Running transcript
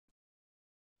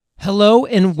Hello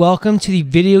and welcome to the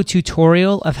video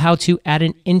tutorial of how to add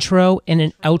an intro and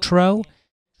an outro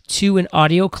to an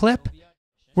audio clip.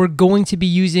 We're going to be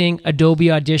using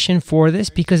Adobe Audition for this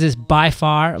because it's by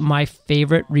far my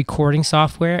favorite recording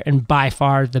software and by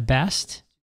far the best.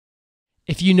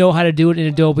 If you know how to do it in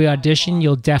Adobe Audition,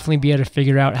 you'll definitely be able to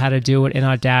figure out how to do it in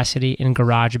Audacity and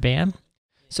GarageBand.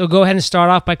 So go ahead and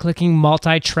start off by clicking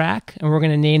multi-track, and we're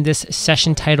going to name this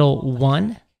session title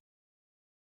 1.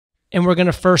 And we're going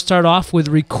to first start off with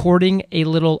recording a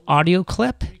little audio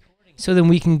clip so then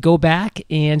we can go back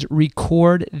and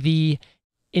record the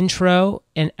intro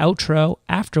and outro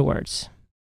afterwards.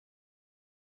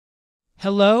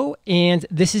 Hello, and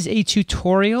this is a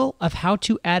tutorial of how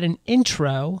to add an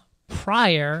intro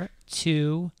prior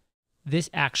to this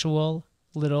actual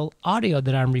little audio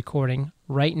that I'm recording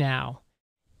right now.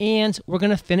 And we're going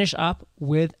to finish up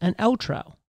with an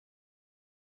outro.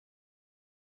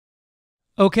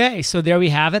 Okay, so there we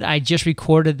have it. I just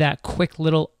recorded that quick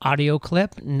little audio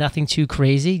clip, nothing too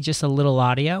crazy, just a little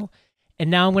audio. And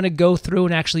now I'm going to go through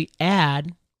and actually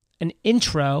add an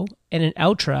intro and an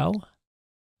outro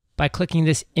by clicking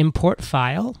this import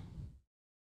file.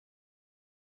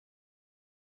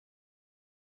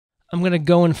 I'm going to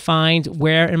go and find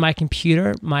where in my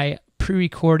computer my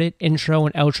pre-recorded intro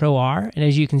and outro are. And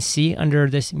as you can see under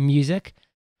this music,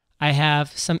 I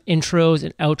have some intros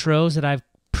and outros that I've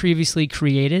previously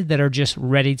created that are just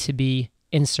ready to be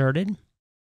inserted.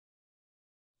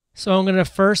 So I'm going to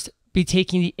first be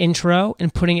taking the intro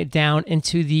and putting it down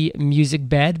into the music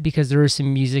bed because there is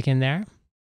some music in there.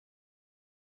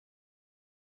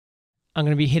 I'm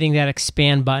going to be hitting that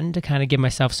expand button to kind of give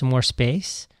myself some more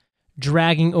space,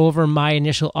 dragging over my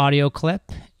initial audio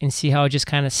clip and see how it just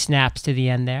kind of snaps to the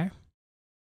end there.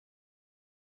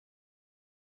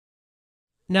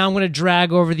 Now I'm going to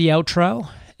drag over the outro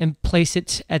and place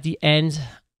it at the end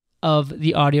of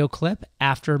the audio clip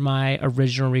after my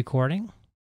original recording.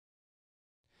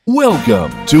 Welcome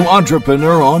to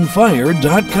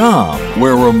EntrepreneurOnFire.com,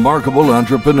 where remarkable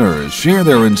entrepreneurs share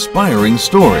their inspiring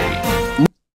story.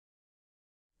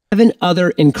 7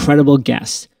 other incredible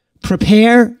guests.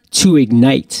 Prepare to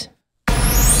ignite.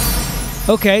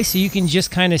 Okay, so you can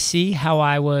just kind of see how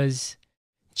I was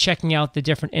checking out the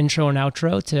different intro and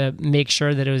outro to make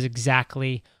sure that it was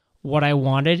exactly what I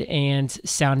wanted and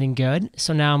sounding good.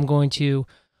 So now I'm going to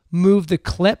move the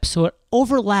clip so it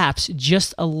overlaps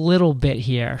just a little bit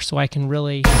here so I can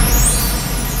really...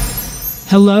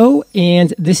 Hello,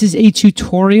 and this is a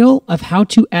tutorial of how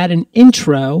to add an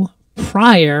intro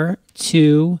prior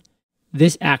to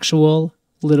this actual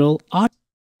little audio.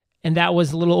 And that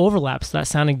was a little overlap, so that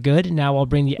sounded good. Now I'll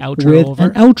bring the outro over. With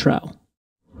an outro.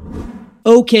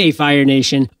 Okay, Fire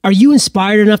Nation, are you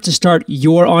inspired enough to start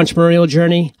your entrepreneurial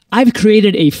journey? I've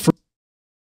created a free...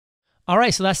 All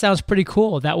right, so that sounds pretty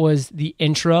cool. That was the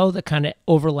intro that kind of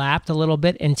overlapped a little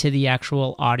bit into the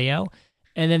actual audio,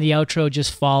 and then the outro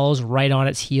just follows right on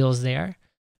its heels there.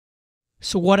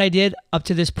 So what I did up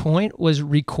to this point was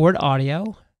record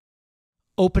audio,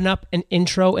 open up an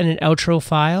intro and an outro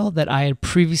file that I had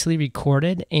previously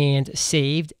recorded and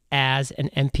saved as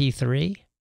an MP3.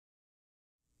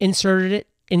 Inserted it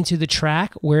into the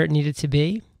track where it needed to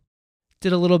be,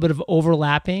 did a little bit of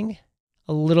overlapping,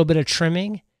 a little bit of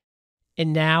trimming,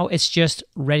 and now it's just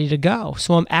ready to go.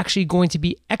 So I'm actually going to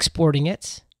be exporting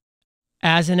it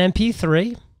as an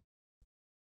MP3. I'm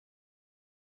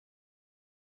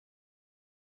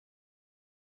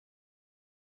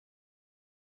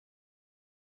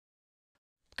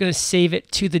going to save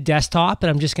it to the desktop,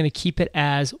 and I'm just going to keep it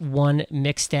as one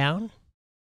mix down.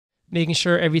 Making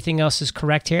sure everything else is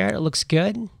correct here. It looks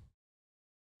good.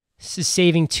 This is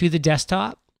saving to the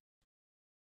desktop.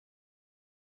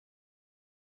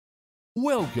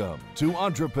 Welcome to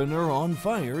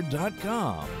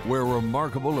EntrepreneurOnFire.com, where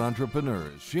remarkable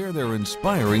entrepreneurs share their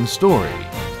inspiring story.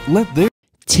 Let their...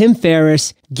 Tim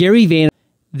Ferriss, Gary Van...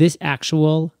 This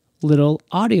actual little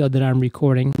audio that I'm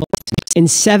recording, and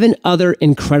 7 other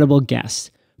incredible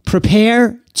guests.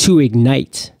 Prepare to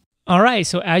ignite. All right,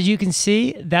 so as you can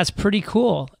see, that's pretty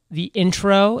cool. The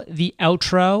intro, the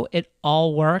outro, it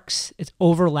all works. It's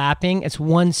overlapping. It's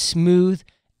one smooth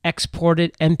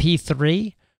exported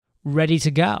MP3 ready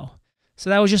to go. So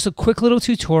that was just a quick little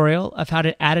tutorial of how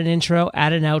to add an intro,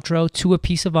 add an outro to a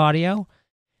piece of audio.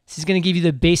 This is going to give you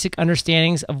the basic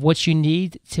understandings of what you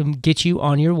need to get you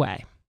on your way.